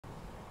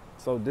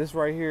So this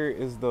right here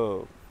is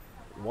the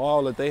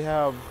wall that they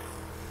have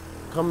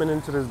coming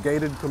into this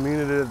gated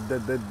community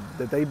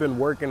that they've been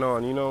working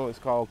on. You know, it's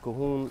called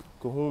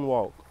Cocoon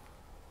Walk,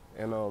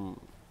 and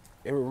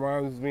it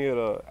reminds me of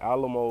the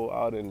Alamo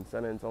out in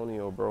San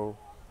Antonio, bro.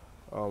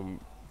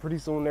 Pretty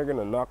soon they're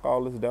gonna knock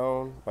all this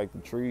down, like the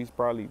trees,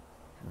 probably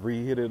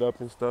re-hit it up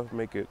and stuff,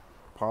 make it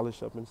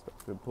polish up and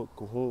stuff, and put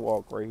Cocoon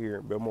Walk right here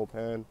in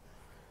Belmopan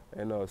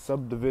and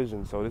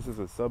subdivision. So this is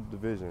a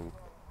subdivision,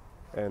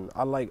 and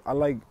I like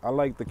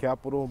the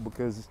Capitol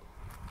because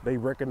they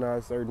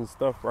recognize certain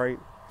stuff, right?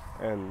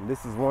 And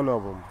this is one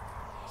of them.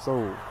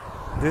 So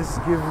this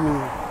gives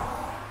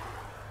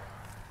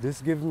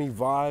me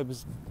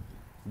vibes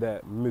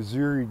that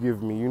Missouri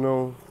give me, you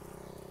know,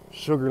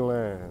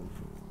 Sugarland,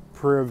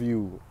 Prairie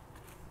View,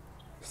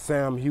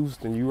 Sam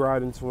Houston. You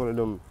ride into one of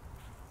them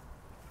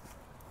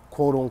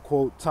quote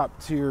unquote top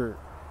tier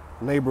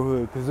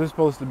neighborhood, because it's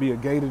supposed to be a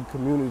gated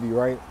community,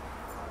 right?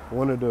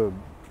 One of the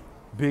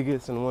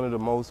biggest and one of the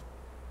most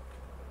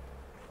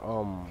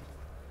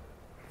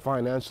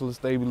financially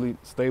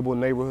stable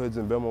neighborhoods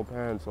in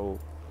Belmopan. So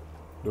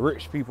the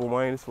rich people,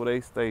 man, that's where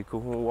they stay.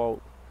 Cocoon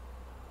Walk.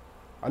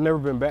 I never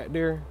been back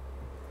there.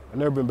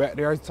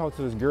 I talked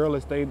to this girl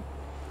that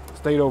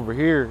stayed over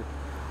here.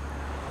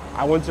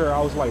 I went to her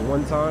house like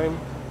one time,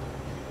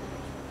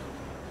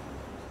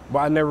 but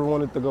I never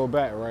wanted to go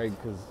back, right?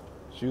 Because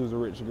she was a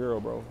rich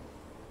girl, bro.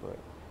 But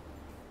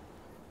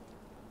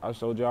I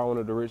showed y'all one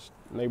of the rich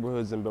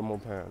neighborhoods in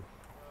Belmopan.